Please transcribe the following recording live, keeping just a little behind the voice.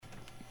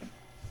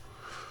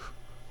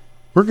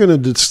We're going to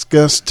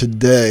discuss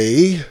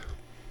today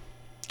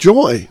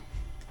joy.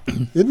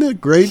 Isn't it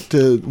great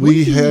that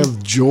we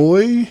have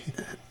joy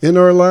in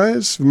our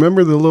lives?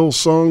 Remember the little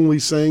song we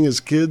sang as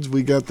kids?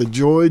 We got the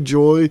joy,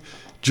 joy,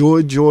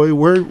 joy, joy.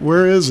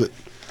 Where is it?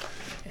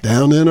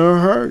 Down in our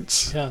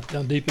hearts. Yeah,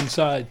 down deep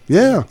inside.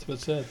 Yeah. That's what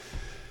it said.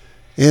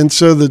 And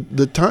so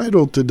the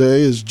title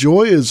today is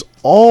Joy is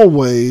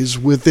Always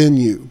Within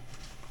You.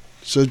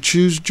 So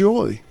choose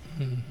joy.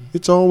 Mm-hmm.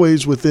 It's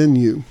always within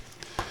you.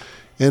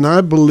 And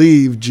I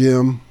believe,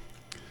 Jim,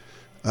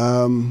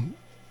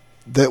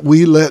 that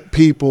we let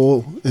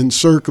people and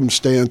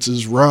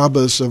circumstances rob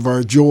us of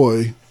our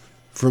joy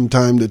from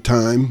time to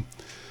time.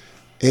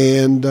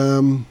 And,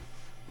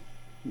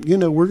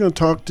 we're going to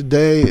talk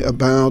today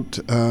about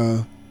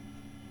not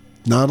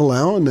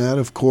allowing that,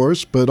 of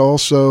course, but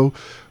also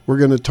we're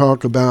going to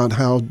talk about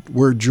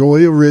where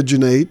joy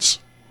originates,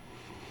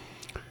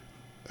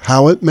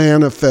 how it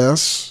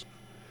manifests,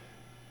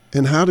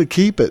 and how to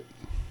keep it.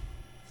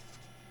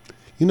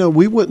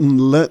 We wouldn't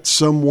let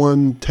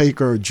someone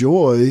take our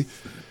joy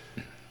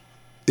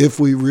if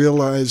we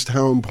realized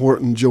how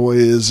important joy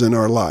is in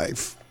our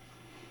life.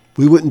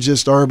 We wouldn't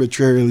just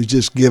arbitrarily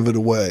just give it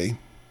away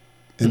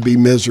and be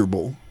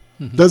miserable.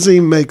 Mm-hmm. Doesn't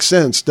even make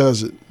sense,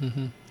 does it?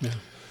 Mm-hmm. Yeah.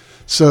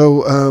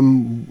 So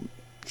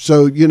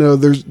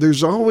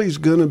there's always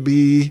going to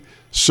be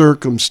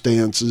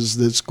circumstances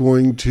that's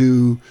going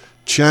to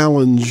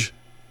challenge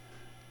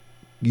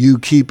you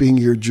keeping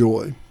your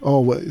joy,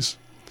 always.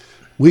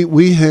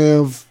 We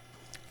have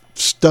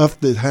stuff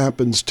that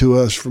happens to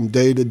us from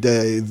day to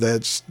day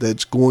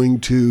that's going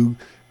to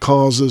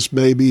cause us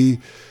maybe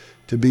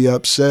to be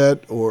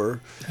upset or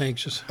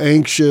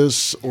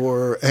anxious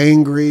or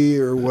angry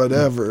or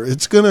whatever.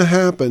 It's going to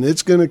happen.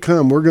 It's going to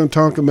come. We're going to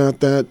talk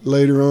about that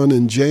later on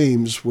in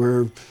James,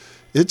 where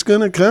it's going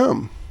to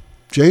come.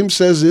 James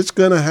says it's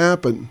going to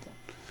happen.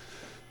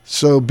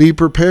 So be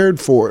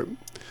prepared for it.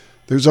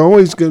 There's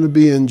always going to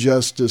be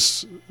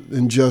injustices.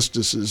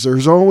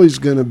 There's always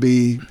going to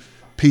be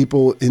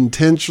people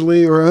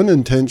intentionally or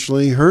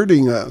unintentionally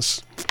hurting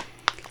us.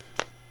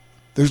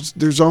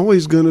 There's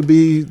always going to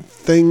be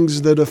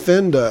things that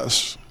offend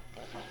us.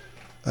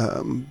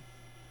 But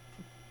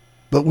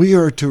we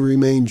are to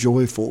remain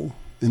joyful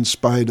in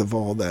spite of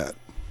all that.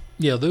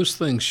 Yeah, those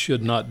things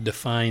should not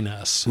define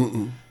us.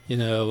 Mm-mm.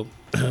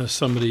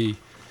 Somebody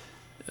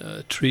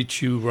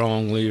treats you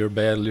wrongly or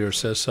badly or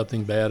says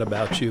something bad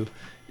about you.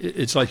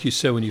 It's like you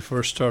said when you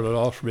first started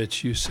off,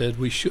 Rich, you said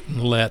we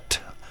shouldn't let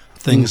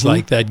things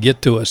like that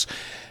get to us.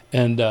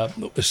 And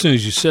as soon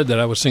as you said that,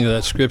 I was thinking of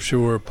that scripture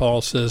where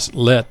Paul says,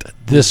 let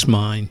this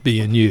mind be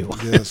in you.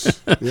 Yes,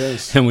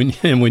 yes. and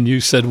when you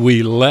said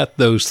we let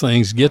those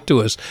things get to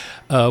us,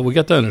 we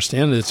got to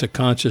understand that it's a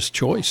conscious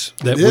choice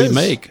that we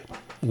make.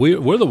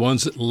 We're the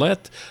ones that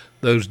let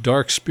those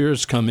dark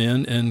spirits come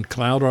in and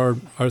cloud our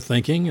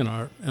thinking and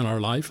our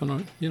life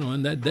and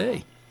in that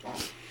day.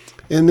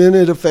 And then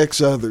it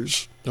affects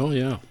others. Oh,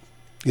 yeah.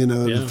 It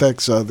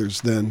affects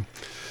others then.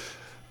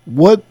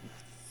 What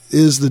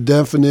is the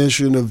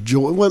definition of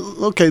joy?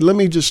 Well, okay, let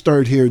me just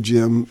start here,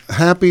 Jim.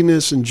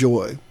 Happiness and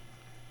joy.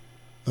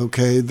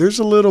 Okay, there's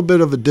a little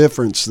bit of a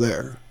difference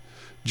there.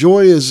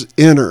 Joy is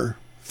inner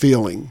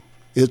feeling.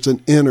 It's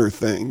an inner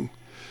thing.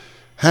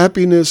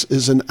 Happiness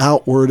is an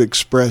outward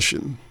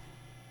expression.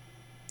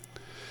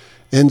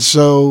 And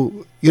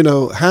so,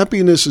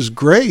 happiness is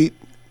great.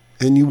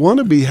 And you want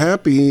to be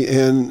happy,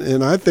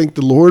 and I think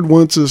the Lord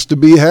wants us to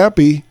be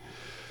happy,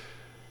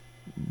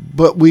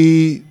 but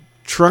we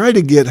try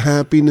to get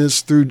happiness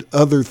through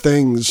other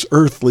things,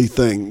 earthly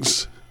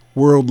things,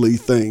 worldly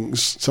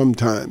things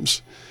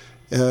sometimes.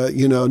 A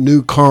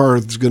new car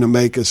is going to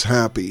make us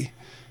happy,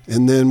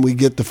 and then we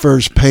get the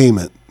first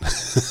payment.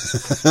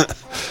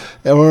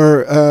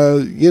 Or, a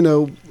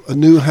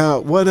new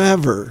house,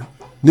 whatever,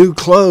 new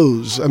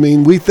clothes. I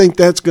mean, we think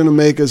that's going to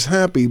make us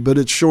happy, but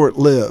it's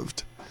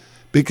short-lived.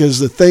 Because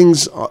the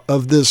things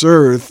of this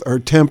earth are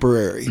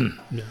temporary.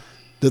 Yeah.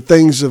 The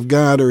things of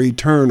God are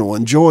eternal,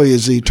 and joy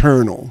is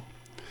eternal.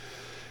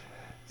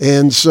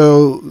 And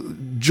so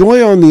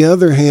joy, on the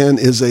other hand,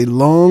 is a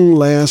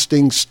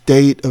long-lasting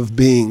state of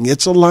being.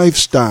 It's a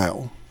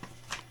lifestyle.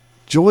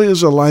 Joy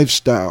is a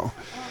lifestyle.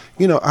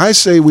 I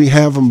say we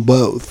have them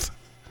both.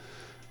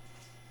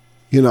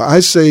 I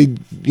say,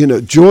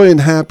 joy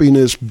and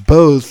happiness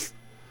both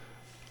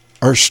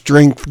are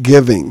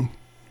strength-giving,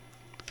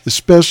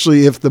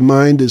 especially if the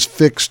mind is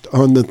fixed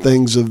on the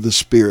things of the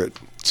Spirit.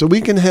 So we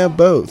can have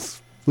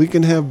both. We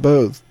can have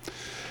both.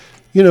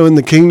 In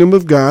the kingdom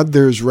of God,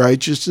 there's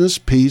righteousness,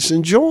 peace,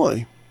 and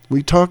joy.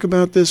 We talk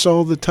about this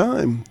all the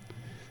time.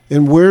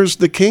 And where's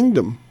the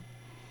kingdom?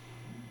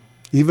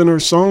 Even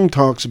our song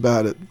talks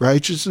about it.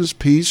 Righteousness,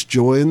 peace,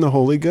 joy, and the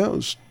Holy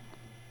Ghost.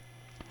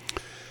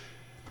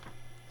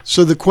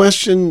 So the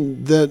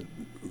question that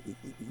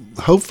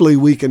hopefully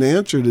we can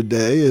answer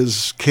today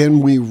is, can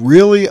we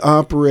really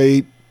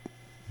operate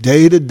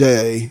day to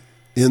day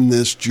in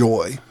this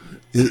joy?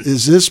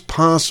 Is this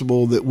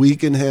possible that we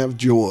can have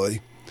joy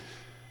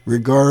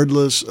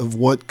regardless of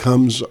what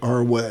comes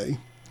our way?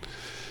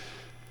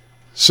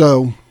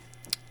 So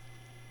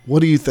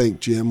What do you think,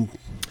 Jim?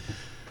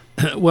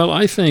 Well,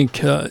 I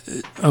think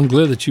I'm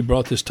glad that you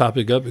brought this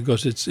topic up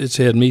because it's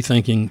had me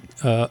thinking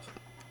a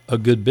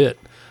good bit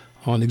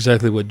on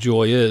exactly what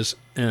joy is.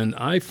 And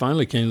I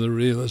finally came to the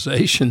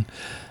realization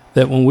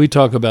that when we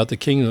talk about the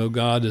kingdom of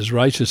God as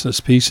righteousness,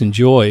 peace, and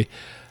joy,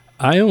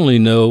 I only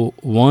know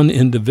one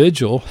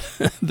individual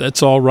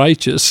that's all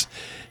righteous,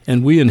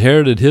 and we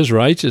inherited his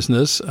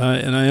righteousness,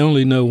 and I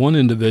only know one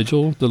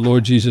individual, the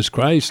Lord Jesus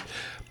Christ,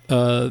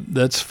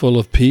 that's full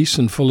of peace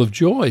and full of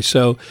joy.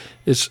 So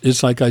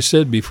it's like I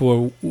said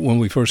before when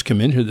we first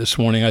came in here this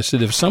morning, I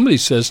said, if somebody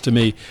says to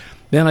me,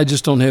 man, I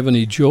just don't have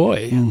any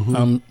joy,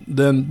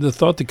 then the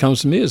thought that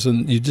comes to me is,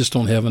 you just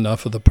don't have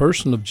enough of the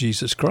person of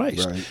Jesus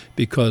Christ, right?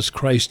 Because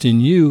Christ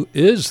in you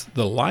is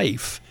the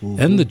life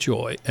and the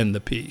joy and the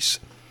peace.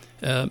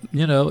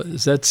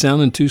 Is that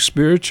sounding too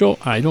spiritual?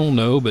 I don't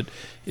know, but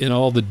in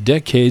all the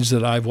decades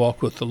that I've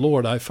walked with the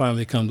Lord, I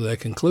finally come to that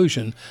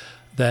conclusion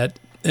that,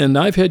 and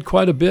I've had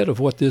quite a bit of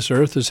what this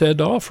earth has had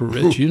to offer,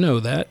 Rich, you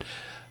know that.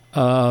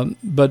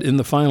 But in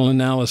the final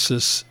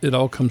analysis, it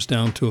all comes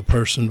down to a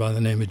person by the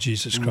name of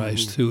Jesus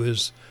Christ, who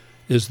is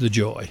the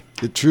joy.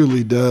 It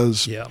truly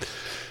does. Yeah.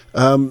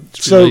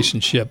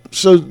 Relationship.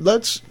 So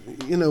let's,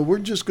 we're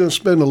just going to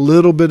spend a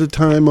little bit of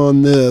time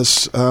on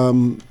this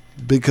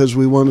because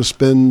we want to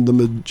spend the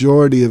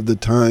majority of the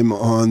time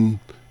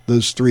on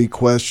those three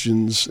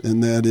questions,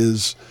 and that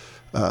is,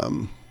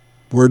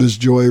 where does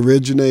joy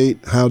originate?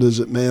 How does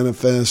it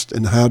manifest?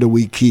 And how do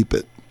we keep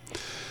it?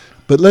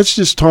 But let's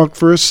just talk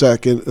for a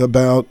second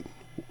about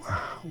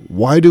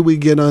why do we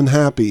get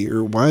unhappy,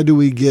 or why do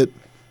we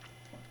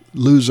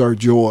lose our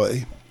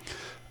joy?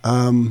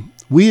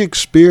 We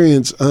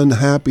experience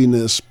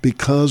unhappiness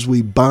because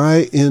we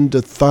buy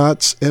into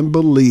thoughts and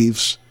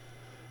beliefs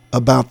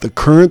about the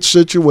current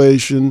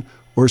situation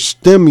or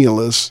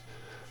stimulus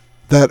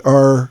that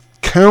are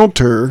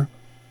counter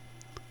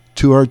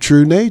to our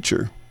true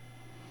nature.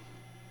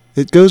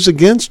 It goes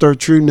against our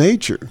true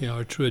nature. Yeah,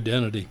 our true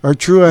identity. Our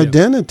true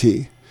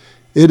identity.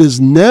 It is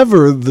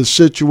never the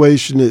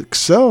situation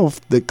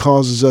itself that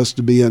causes us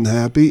to be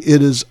unhappy.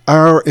 It is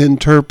our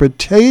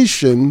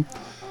interpretation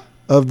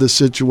of the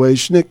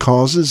situation that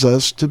causes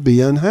us to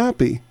be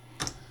unhappy.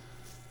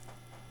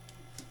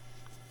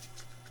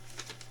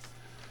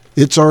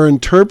 It's our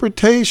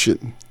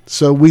interpretation.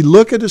 So we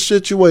look at a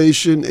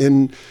situation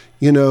and,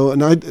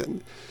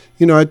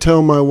 I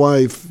tell my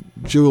wife,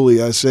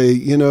 Julie, I say,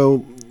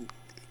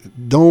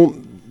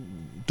 don't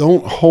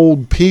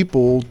hold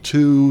people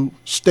to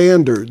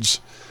standards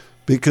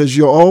because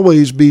you'll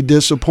always be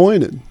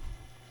disappointed.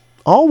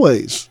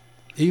 Always.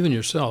 Even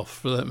yourself,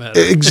 for that matter.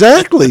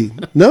 Exactly.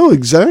 No,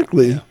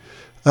 exactly.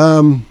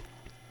 Yeah.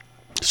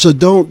 So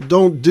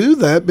don't do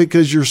that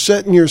because you're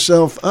setting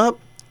yourself up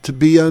to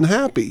be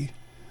unhappy.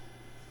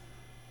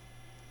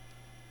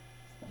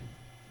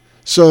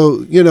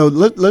 So,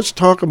 let's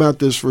talk about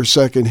this for a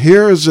second.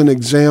 Here is an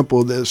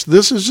example of this.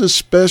 This is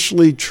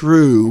especially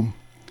true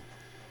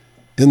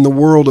in the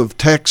world of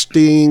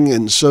texting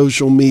and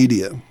social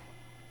media.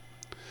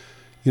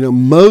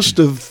 Most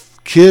of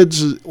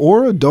kids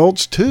or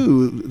adults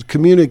too,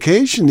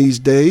 communication these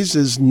days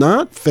is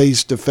not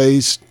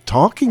face-to-face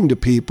talking to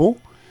people.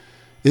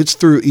 It's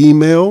through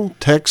email,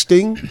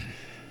 texting,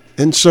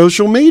 and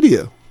social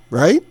media,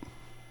 right?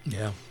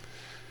 Yeah.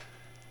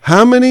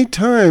 How many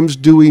times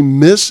do we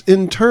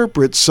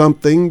misinterpret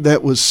something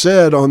that was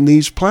said on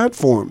these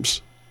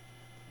platforms?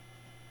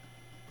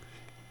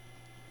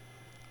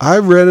 I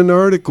read an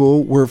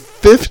article where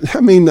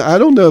I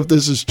don't know if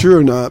this is true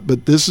or not,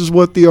 but this is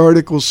what the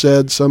article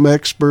said. Some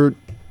expert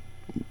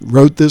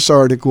wrote this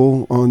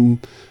article on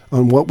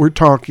what we're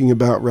talking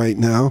about right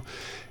now.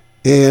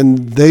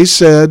 And they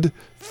said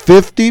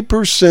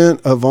 50%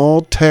 of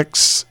all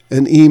texts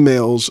and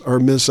emails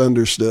are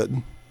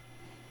misunderstood.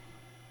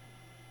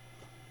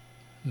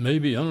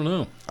 Maybe, I don't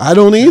know. I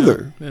don't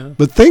either. Yeah.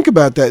 But think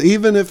about that,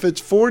 even if it's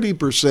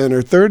 40%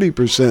 or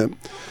 30%.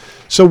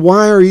 So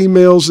why are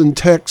emails and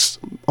texts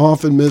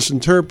often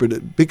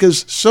misinterpreted?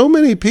 Because so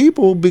many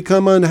people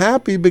become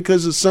unhappy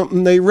because of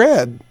something they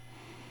read.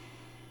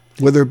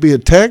 Whether it be a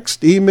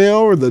text, email,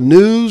 or the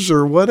news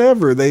or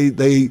whatever.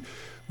 They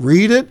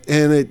read it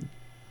and it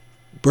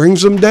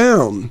brings them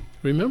down.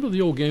 Remember the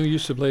old game you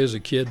used to play as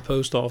a kid,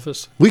 Post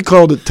Office? We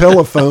called it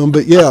telephone,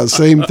 but yeah,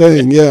 same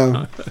thing,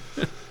 yeah.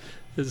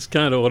 It's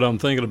kind of what I'm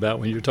thinking about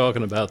when you're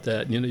talking about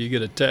that. You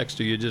get a text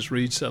or you just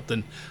read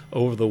something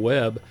over the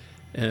web,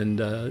 and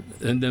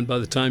then by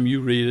the time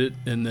you read it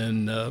and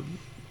then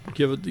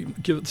give it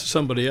to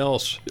somebody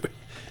else, it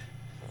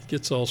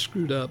gets all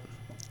screwed up.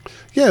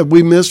 Yeah,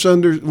 we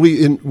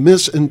misinterpret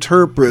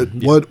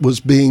what was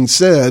being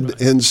said,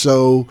 right. And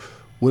so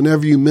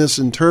whenever you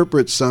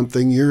misinterpret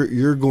something,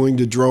 you're going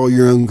to draw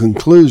your own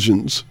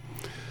conclusions.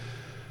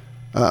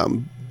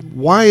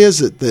 Why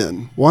is it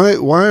then? Why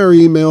are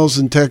emails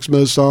and text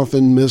most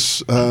often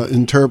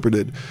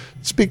misinterpreted?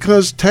 It's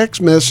because text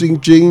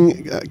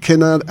messaging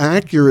cannot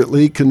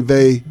accurately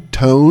convey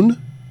tone,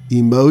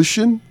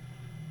 emotion,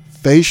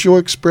 facial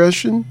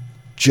expression,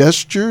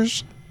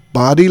 gestures,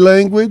 body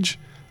language,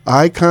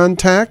 eye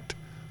contact,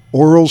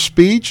 oral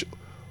speech,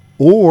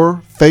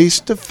 or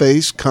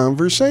face-to-face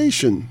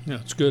conversation. Yeah,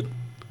 it's good.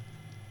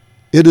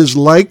 It is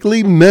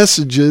likely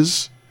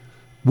messages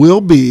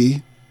will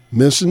be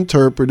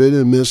misinterpreted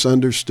and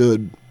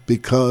misunderstood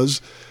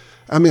because,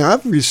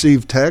 I've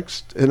received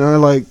text and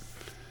I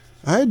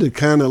had to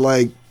kind of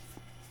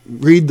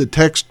read the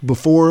text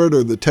before it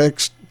or the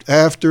text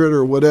after it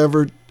or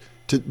whatever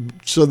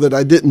so that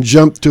I didn't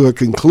jump to a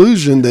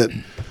conclusion that,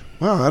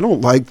 wow, I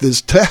don't like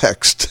this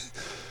text.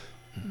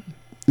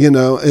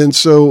 And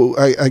so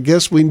I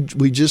guess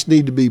we just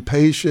need to be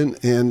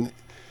patient, and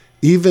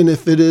even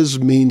if it is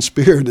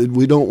mean-spirited,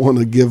 we don't want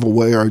to give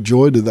away our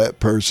joy to that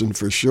person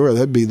for sure.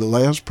 That'd be the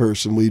last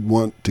person we'd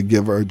want to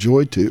give our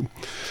joy to.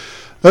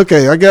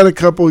 Okay, I got a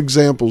couple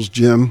examples,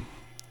 Jim.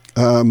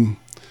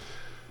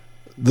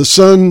 The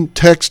son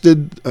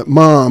texted,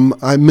 "Mom,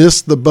 I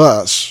missed the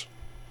bus."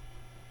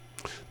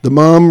 The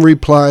mom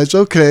replies,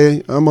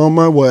 "Okay, I'm on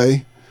my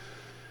way."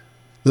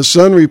 The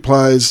son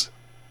replies,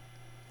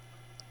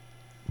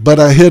 "But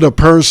I hit a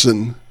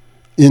person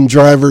in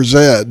driver's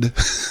ed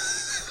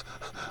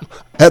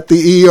at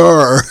the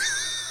ER."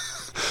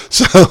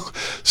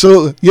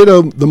 So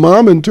the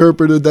mom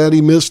interpreted that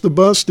he missed the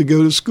bus to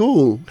go to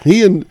school.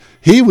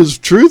 He was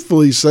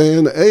truthfully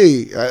saying,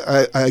 "Hey,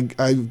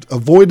 I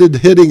avoided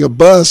hitting a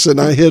bus and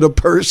I hit a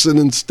person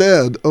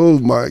instead." Oh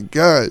my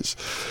gosh!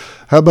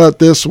 How about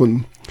this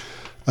one?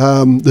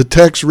 The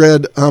text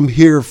read, "I'm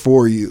here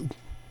for you."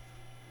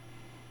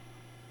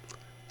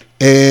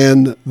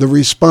 And the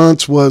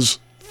response was,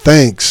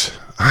 "Thanks.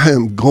 I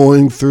am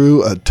going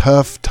through a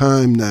tough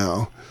time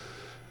now.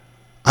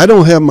 I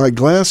don't have my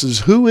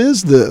glasses. Who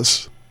is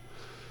this?"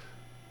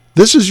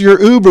 "This is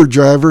your Uber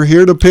driver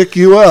here to pick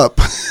you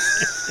up."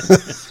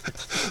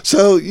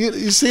 So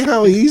you see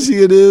how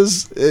easy it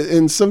is?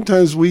 And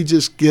sometimes we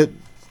just get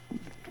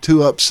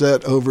too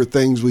upset over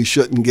things we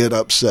shouldn't get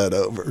upset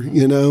over,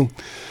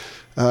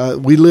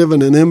 We live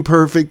in an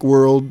imperfect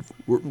world.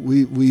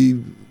 We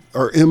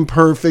are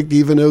imperfect,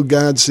 even though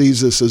God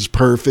sees us as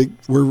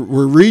perfect.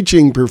 We're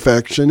reaching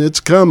perfection.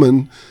 It's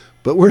coming,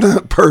 but we're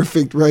not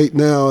perfect right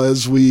now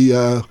as we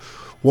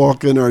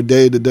walk in our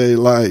day-to-day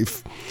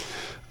life.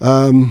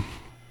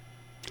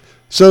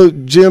 So,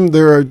 Jim,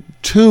 there are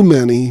too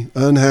many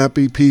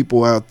unhappy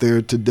people out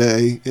there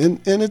today, and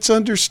it's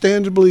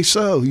understandably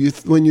so.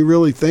 When you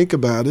really think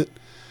about it,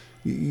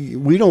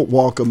 we don't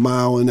walk a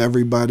mile in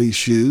everybody's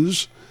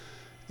shoes.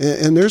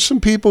 And there's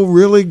some people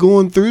really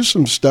going through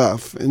some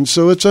stuff. And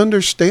so it's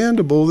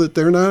understandable that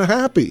they're not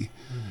happy.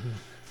 Mm-hmm.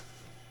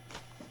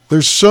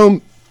 There's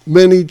so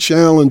many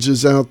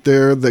challenges out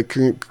there that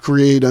can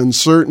create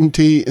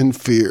uncertainty and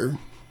fear.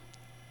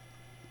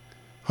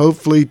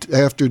 Hopefully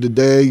after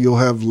today, you'll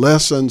have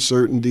less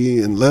uncertainty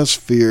and less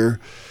fear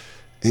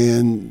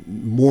and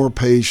more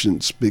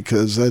patience,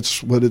 because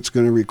that's what it's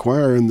going to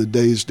require in the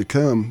days to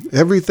come.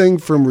 Everything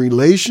from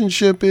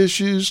relationship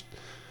issues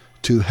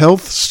to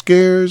health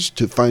scares,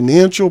 to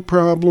financial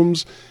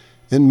problems,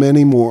 and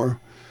many more.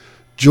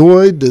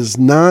 Joy does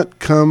not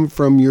come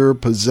from your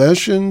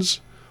possessions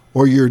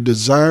or your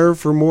desire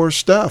for more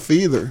stuff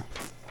either.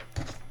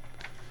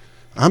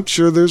 I'm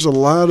sure there's a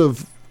lot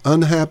of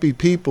unhappy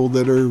people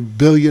that are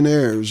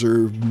billionaires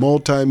or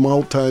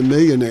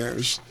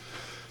multi-millionaires.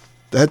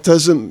 That's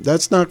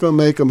not going to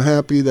make them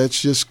happy. That's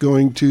just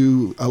going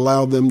to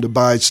allow them to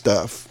buy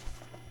stuff.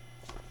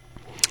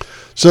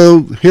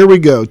 So here we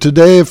go.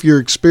 Today, if you're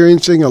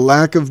experiencing a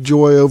lack of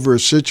joy over a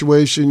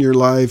situation in your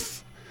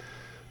life,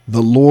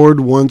 the Lord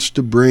wants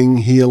to bring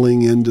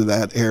healing into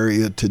that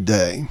area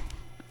today.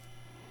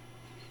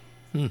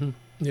 Mm-hmm.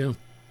 Yeah.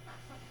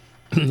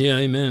 Yeah,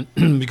 amen.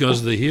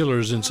 Because the healer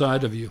is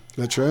inside of you.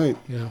 That's right.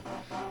 Yeah.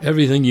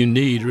 Everything you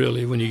need,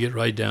 really, when you get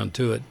right down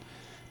to it,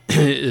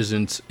 is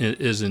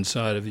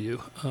inside of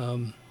you.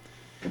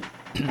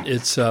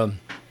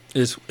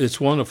 It's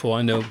wonderful.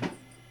 I know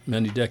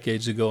many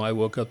decades ago I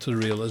woke up to the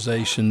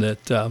realization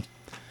that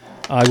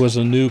I was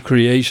a new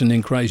creation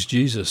in Christ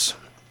Jesus.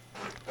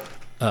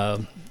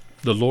 The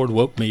Lord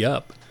woke me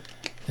up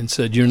and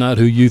said, "You're not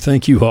who you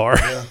think you are."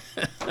 Yeah.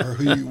 Or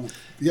who you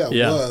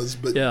was,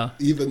 but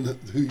even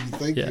who you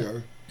think you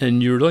are.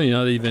 And you're really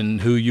not even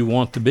who you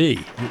want to be.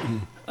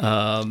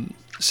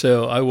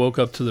 So I woke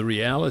up to the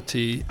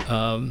reality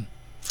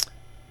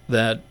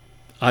that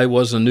I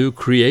was a new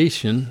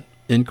creation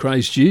in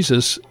Christ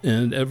Jesus,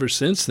 and ever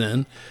since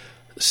then,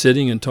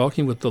 sitting and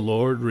talking with the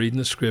Lord, reading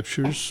the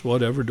scriptures,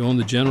 whatever, doing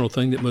the general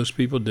thing that most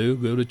people do,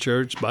 go to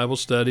church, Bible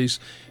studies,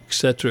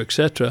 etc.,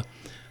 etc.,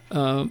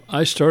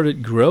 I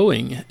started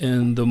growing,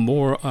 and the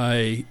more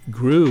I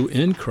grew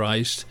in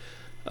Christ,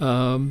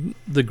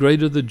 the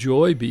greater the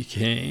joy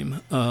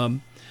became.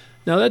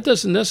 Now, that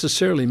doesn't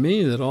necessarily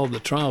mean that all the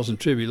trials and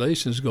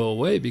tribulations go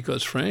away,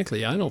 because,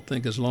 frankly, I don't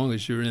think as long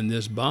as you're in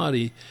this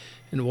body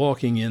and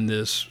walking in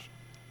this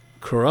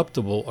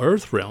corruptible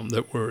earth realm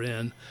that we're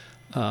in,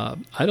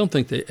 I don't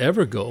think they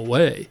ever go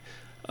away.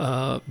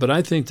 But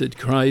I think that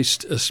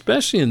Christ,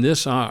 especially in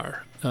this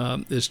hour,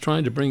 is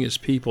trying to bring his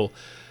people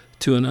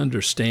to an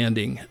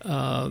understanding.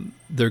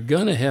 They're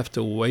going to have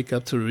to wake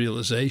up to the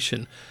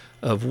realization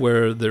of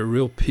where their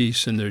real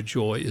peace and their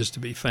joy is to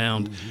be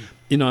found.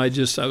 I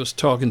was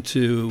talking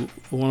to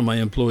one of my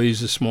employees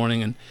this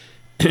morning,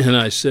 and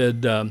I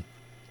said, I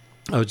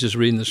was just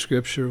reading the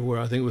scripture where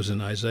I think it was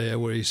in Isaiah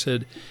where he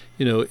said,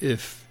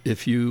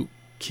 if you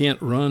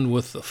can't run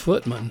with the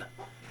footman,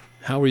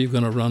 how are you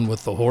going to run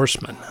with the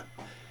horseman?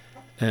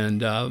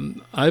 And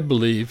I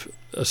believe,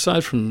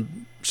 aside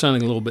from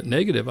sounding a little bit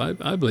negative,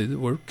 I believe that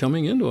we're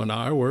coming into an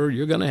hour where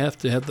you're going to have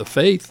the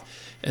faith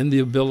and the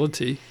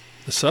ability,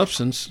 the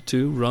substance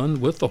to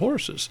run with the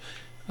horses.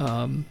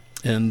 I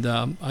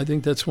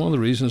think that's one of the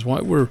reasons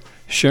why we're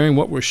sharing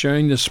what we're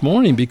sharing this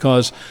morning,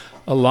 because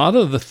a lot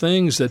of the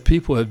things that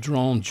people have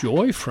drawn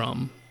joy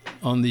from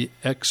on the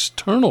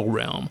external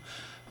realm,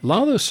 a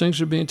lot of those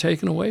things are being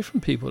taken away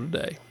from people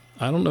today.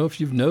 I don't know if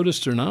you've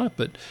noticed or not,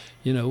 but,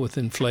 with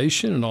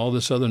inflation and all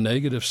this other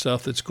negative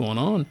stuff that's going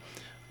on,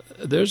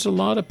 there's a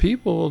lot of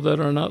people that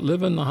are not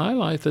living the high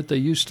life that they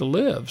used to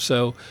live.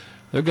 So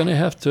they're going to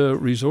have to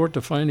resort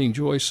to finding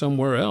joy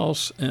somewhere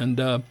else. And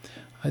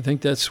I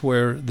think that's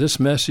where this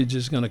message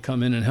is going to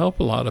come in and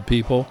help a lot of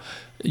people.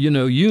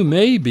 You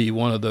may be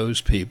one of those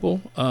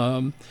people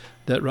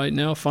that right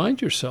now find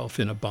yourself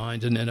in a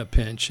bind and in a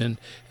pinch. And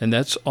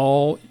that's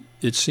all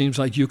it seems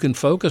like you can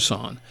focus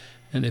on.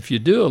 And if you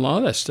do, a lot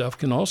of that stuff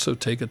can also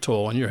take a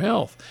toll on your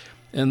health.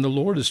 And the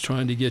Lord is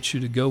trying to get you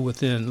to go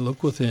within,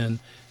 look within,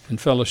 and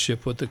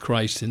fellowship with the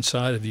Christ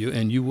inside of you.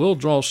 And you will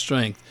draw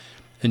strength,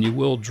 and you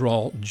will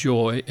draw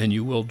joy, and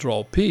you will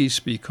draw peace,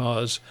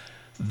 because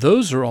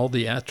those are all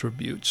the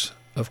attributes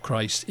of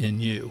Christ in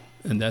you.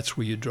 And that's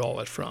where you draw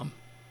it from,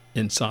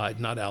 inside,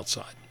 not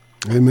outside.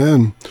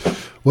 Amen.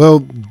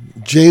 Well,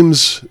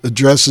 James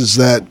addresses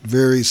that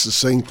very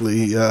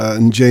succinctly.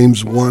 In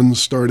James 1,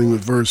 starting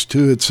with verse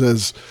 2, it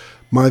says,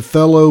 "My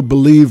fellow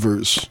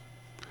believers,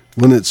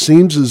 when it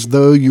seems as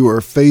though you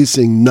are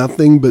facing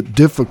nothing but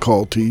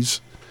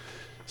difficulties,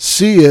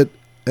 see it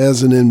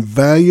as an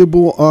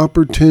invaluable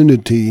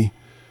opportunity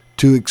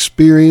to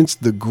experience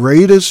the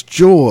greatest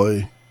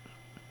joy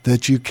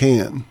that you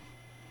can."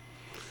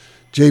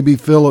 J.B.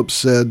 Phillips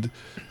said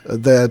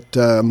that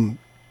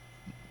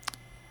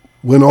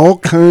when all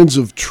kinds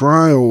of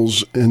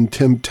trials and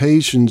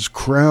temptations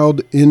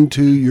crowd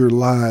into your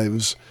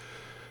lives,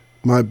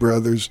 my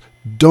brothers,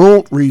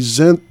 don't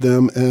resent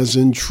them as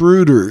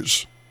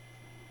intruders,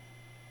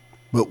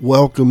 but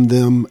welcome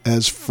them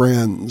as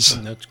friends.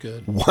 And that's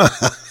good. Wow.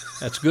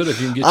 That's good if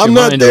you can get I'm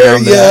your not mind there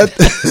around yet.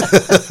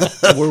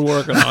 that. We're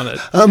working on it.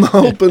 I'm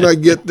hoping I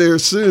get there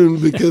soon,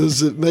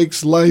 because it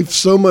makes life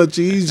so much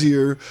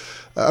easier.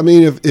 I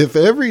mean, if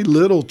every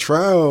little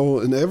trial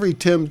and every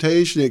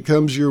temptation that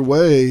comes your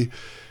way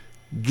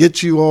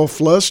gets you all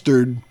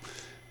flustered,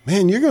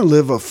 man, you're going to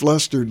live a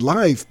flustered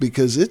life,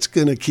 because it's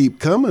going to keep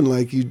coming,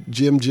 like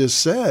Jim just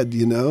said,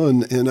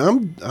 and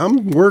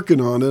I'm working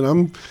on it.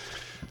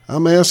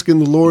 I'm asking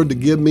the Lord to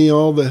give me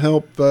all the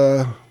help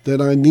that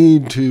I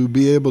need to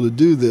be able to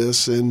do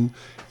this, and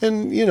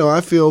I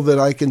feel that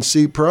I can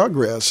see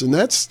progress, and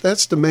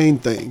that's the main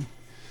thing.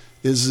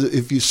 Is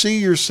if you see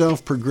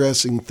yourself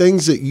progressing,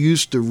 things that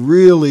used to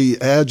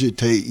really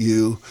agitate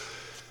you,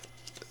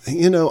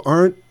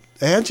 aren't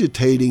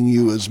agitating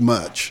you as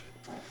much.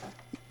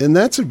 And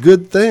that's a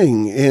good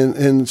thing.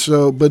 And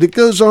so, but it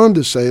goes on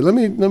to say, let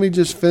me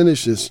just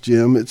finish this,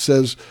 Jim. It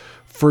says,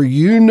 "For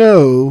you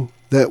know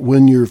that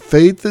when your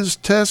faith is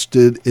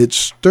tested, it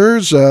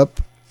stirs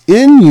up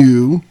in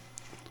you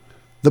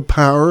the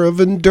power of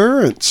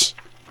endurance."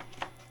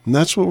 And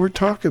that's what we're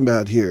talking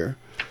about here.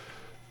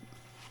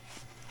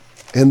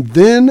 "And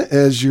then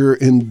as your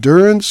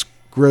endurance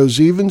grows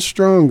even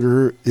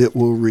stronger, it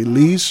will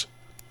release,"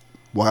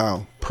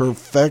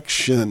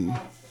 perfection.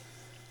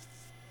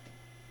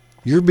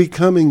 You're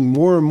becoming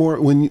more and more,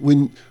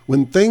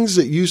 when things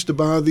that used to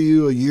bother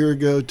you a year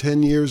ago,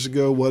 10 years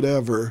ago,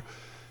 whatever,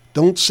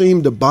 don't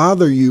seem to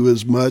bother you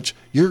as much,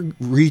 you're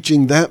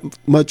reaching that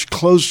much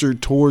closer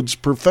towards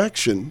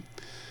perfection.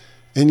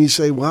 And you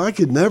say, well, I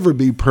could never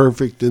be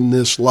perfect in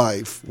this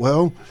life.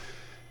 Well,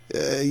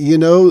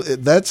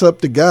 that's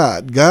up to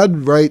God.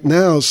 God right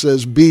now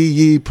says, "Be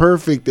ye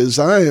perfect as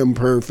I am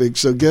perfect."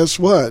 So guess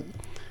what?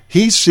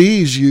 He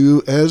sees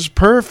you as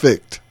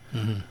perfect,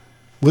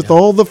 with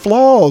all the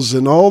flaws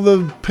and all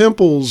the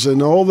pimples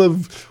and all the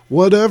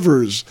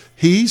whatevers.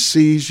 He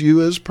sees you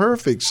as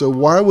perfect. So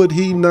why would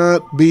he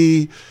not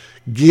be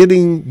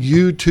getting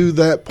you to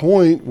that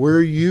point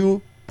where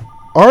you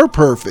are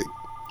perfect?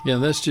 Yeah,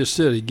 that's just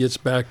it. He gets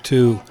back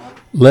to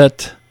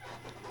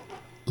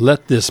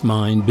let this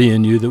mind be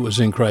in you that was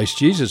in Christ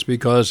Jesus,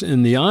 because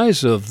in the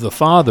eyes of the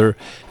Father,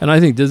 and I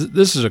think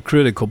this is a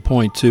critical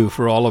point too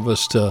for all of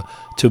us to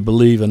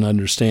believe and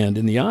understand,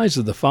 in the eyes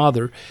of the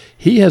Father,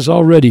 he has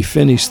already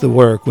finished the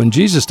work. When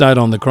Jesus died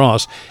on the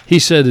cross, he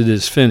said it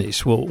is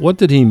finished. Well, what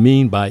did he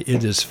mean by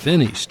it is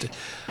finished?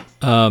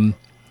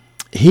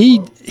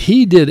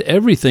 He did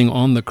everything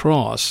on the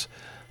cross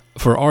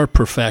for our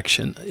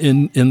perfection.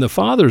 In the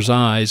Father's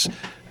eyes,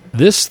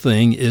 this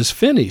thing is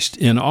finished.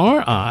 In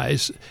our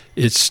eyes,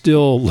 it's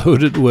still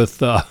loaded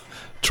with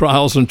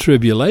trials and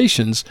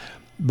tribulations,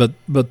 But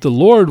the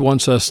Lord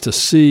wants us to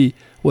see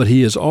what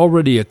he has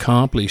already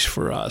accomplished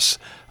for us.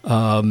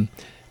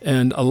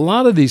 And a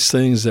lot of these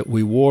things that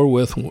we war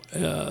with,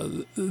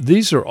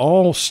 these are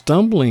all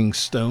stumbling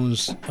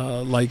stones.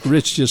 Like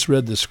Rich just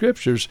read the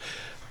scriptures,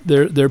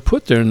 they're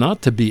put there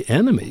not to be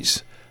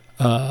enemies,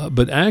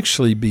 but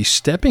actually be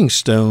stepping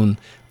stone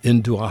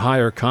into a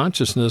higher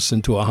consciousness,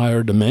 into a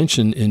higher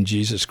dimension in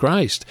Jesus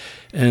Christ.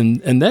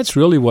 And that's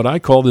really what I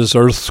call this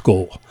earth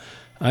school.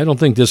 I don't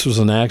think this was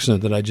an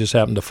accident that I just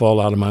happened to fall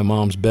out of my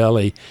mom's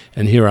belly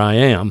and here I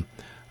am.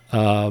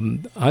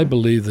 I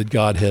believe that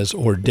God has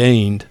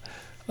ordained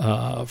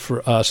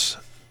for us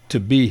to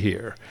be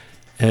here.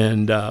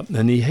 And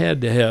he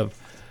had to have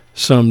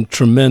some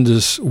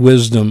tremendous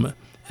wisdom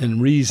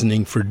and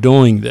reasoning for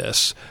doing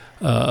this,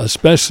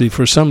 especially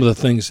for some of the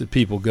things that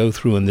people go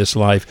through in this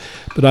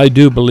life. But I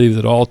do believe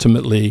that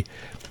ultimately,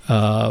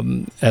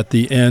 at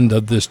the end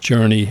of this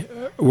journey,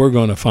 we're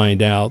going to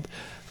find out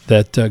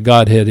that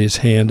God had his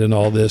hand in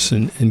all this,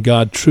 and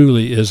God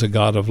truly is a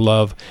God of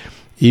love,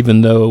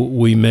 even though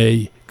we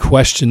may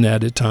question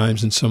that at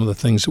times in some of the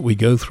things that we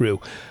go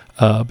through.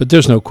 But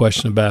there's no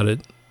question about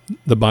it.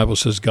 The Bible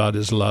says God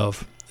is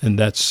love, and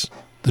that's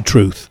the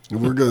truth.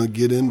 We're going to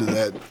get into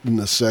that in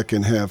the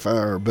second half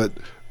hour. But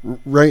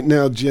right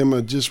now, Jim,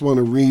 I just want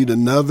to read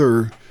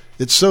another.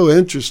 It's so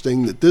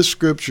interesting that this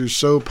scripture is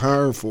so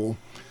powerful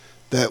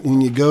that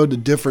when you go to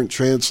different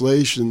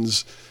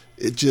translations,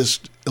 it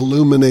just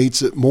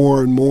illuminates it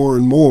more and more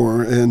and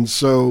more. And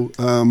so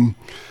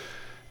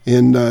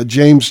in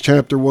James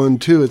chapter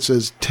 1-2, it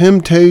says,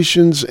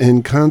 temptations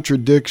and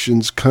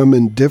contradictions come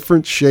in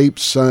different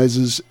shapes,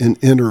 sizes, and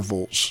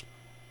intervals.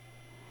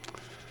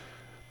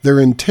 Their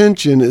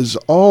intention is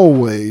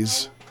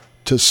always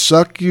to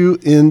suck you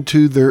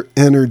into their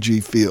energy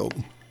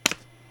field.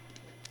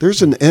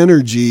 There's an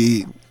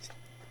energy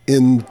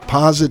in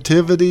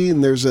positivity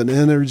and there's an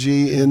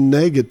energy in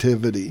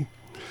negativity.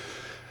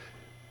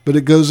 But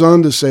it goes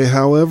on to say,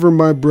 however,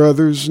 my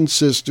brothers and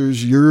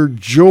sisters, your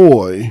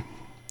joy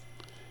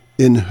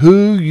in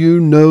who you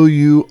know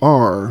you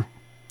are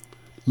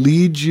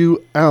leads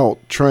you out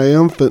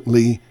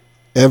triumphantly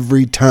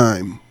every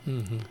time.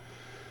 Mm-hmm.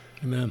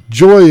 Amen.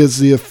 Joy is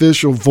the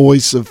official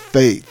voice of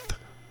faith.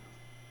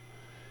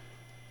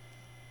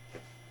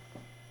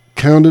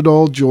 Count it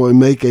all joy.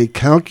 Make a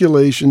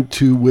calculation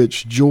to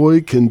which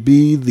joy can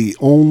be the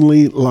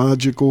only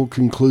logical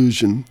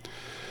conclusion.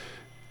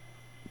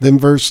 Then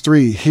verse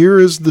 3, here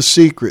is the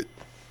secret.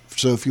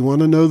 So if you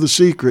want to know the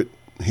secret,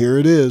 here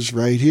it is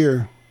right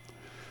here.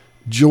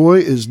 Joy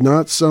is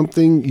not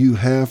something you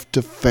have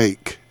to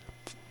fake.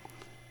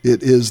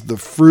 It is the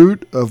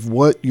fruit of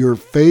what your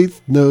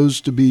faith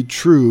knows to be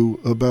true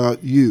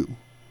about you.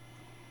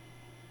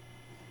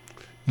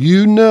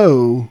 You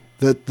know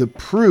that the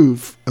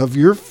proof of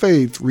your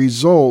faith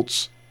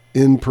results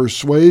in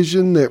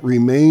persuasion that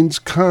remains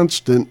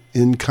constant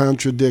in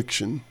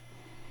contradiction.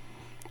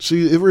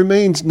 See, it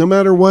remains, no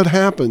matter what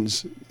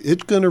happens,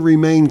 it's going to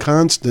remain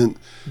constant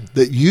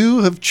that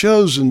you have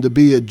chosen to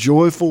be a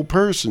joyful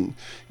person.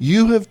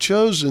 You have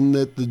chosen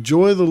that the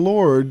joy of the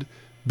Lord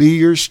be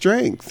your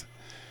strength.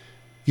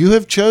 You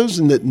have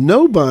chosen that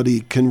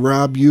nobody can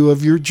rob you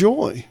of your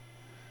joy,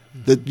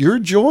 that your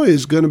joy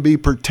is going to be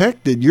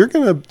protected. You're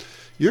going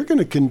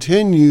to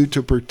continue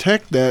to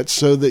protect that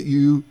so that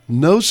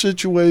no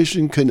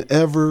situation can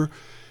ever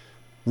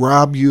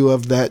rob you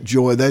of that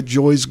joy. That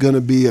joy is going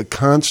to be a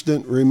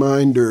constant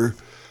reminder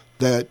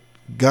that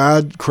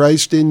God,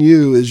 Christ in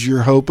you, is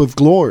your hope of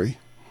glory.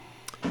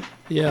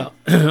 Yeah,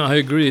 I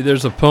agree.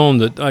 There's a poem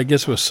that I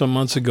guess was some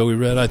months ago we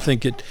read. I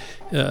think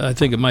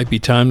it might be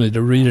timely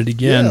to read it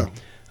again.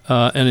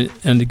 Yeah.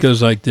 And it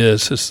goes like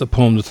this. It's the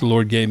poem that the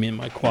Lord gave me in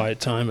my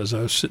quiet time as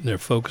I was sitting there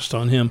focused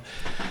on Him.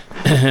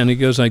 And it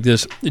goes like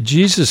this.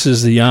 Jesus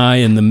is the eye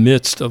in the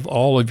midst of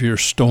all of your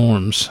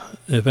storms.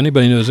 If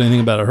anybody knows anything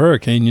about a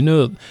hurricane, you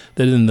know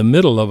that in the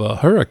middle of a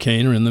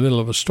hurricane or in the middle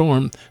of a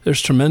storm,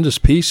 there's tremendous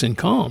peace and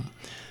calm.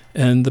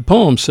 And the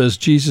poem says,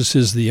 Jesus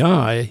is the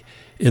eye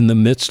in the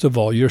midst of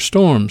all your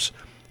storms.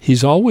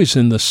 He's always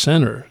in the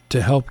center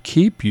to help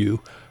keep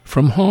you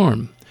from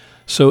harm.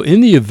 So in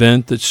the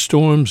event that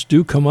storms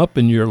do come up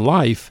in your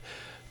life,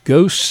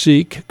 go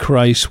seek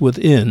Christ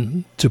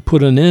within to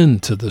put an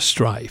end to the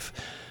strife.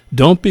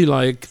 Don't be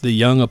like the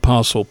young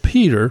apostle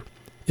Peter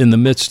in the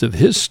midst of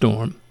his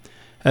storm.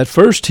 At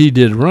first he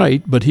did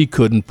right, but he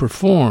couldn't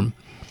perform.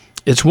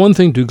 It's one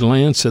thing to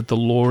glance at the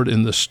Lord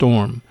in the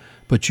storm,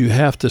 but you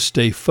have to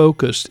stay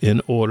focused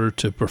in order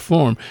to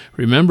perform.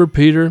 Remember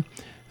Peter,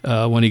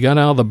 when he got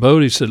out of the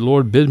boat, he said,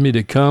 Lord, bid me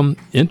to come.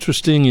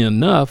 Interesting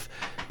enough,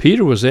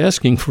 Peter was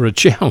asking for a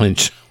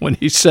challenge when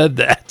he said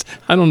that.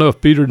 I don't know if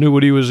Peter knew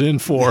what he was in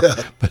for,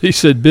 but he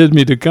said, bid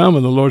me to come,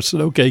 and the Lord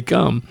said, okay,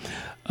 come.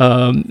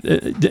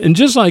 And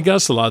just like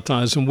us a lot of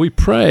times, when we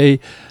pray,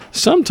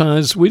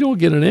 sometimes we don't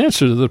get an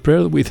answer to the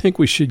prayer that we think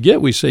we should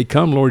get. We say,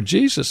 "Come, Lord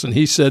Jesus," and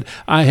He said,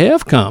 "I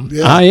have come.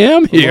 Yeah, I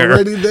am here. I'm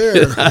already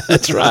there."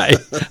 That's right.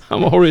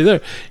 I'm already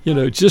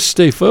there. Just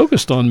stay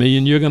focused on me,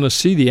 and you're going to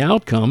see the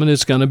outcome, and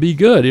it's going to be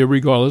good,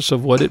 regardless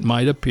of what it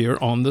might appear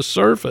on the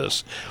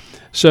surface.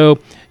 So,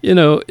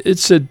 it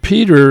said,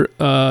 Peter,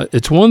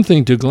 it's one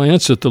thing to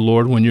glance at the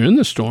Lord when you're in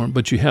the storm,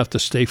 but you have to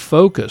stay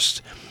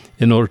focused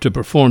in order to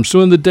perform.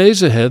 So in the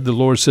days ahead, the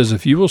Lord says,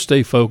 if you will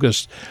stay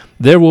focused,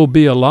 there will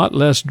be a lot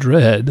less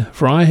dread,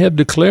 for I have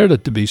declared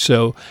it to be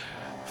so,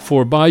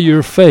 for by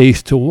your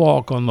faith to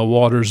walk on the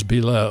waters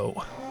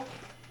below.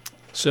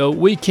 So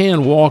we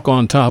can walk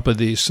on top of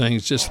these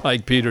things just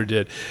like Peter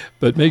did,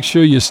 but make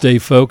sure you stay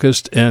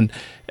focused. And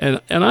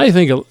I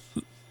think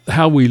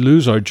how we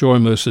lose our joy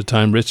most of the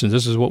time, Rich, and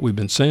this is what we've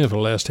been saying for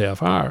the last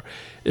half hour,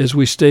 is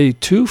we stay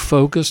too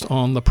focused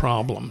on the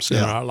problems in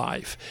our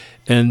life.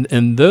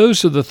 And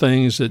those are the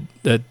things that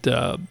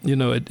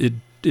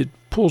it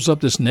pulls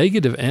up this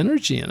negative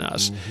energy in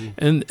us.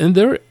 Mm-hmm. And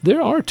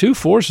there are two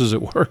forces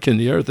at work in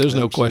the earth. There's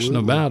no question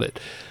about it.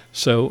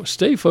 So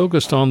stay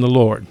focused on the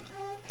Lord.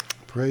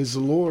 Praise the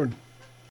Lord.